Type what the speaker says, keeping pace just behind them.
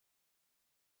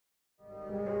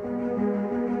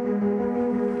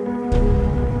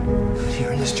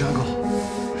this jungle,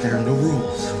 there are no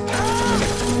rules.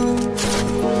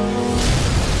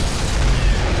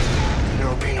 There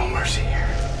will be no mercy here.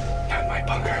 Not in my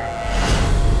bunker.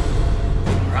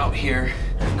 We're out here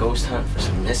on a ghost hunt for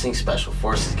some missing Special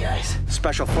Forces guys.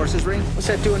 Special Forces ring? What's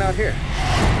that doing out here?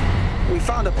 We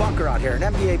found a bunker out here, an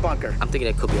MDA bunker. I'm thinking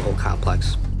it could be a whole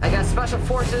complex. I got Special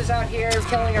Forces out here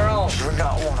killing our own. You're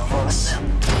not one of us.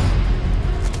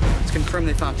 It's confirmed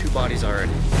they found 2 bodies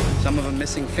already. Some of them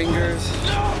missing fingers.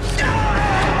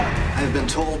 I've been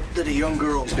told that a young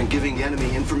girl has been giving the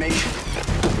enemy information.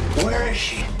 Where is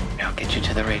she? I'll get you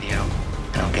to the radio,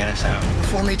 and I'll get us out.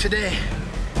 Before me today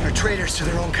are traitors to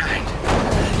their own kind.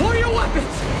 Lower your weapons!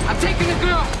 I'm taking the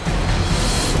girl!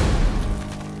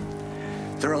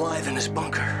 They're alive in this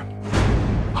bunker.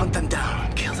 Hunt them down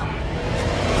and kill them.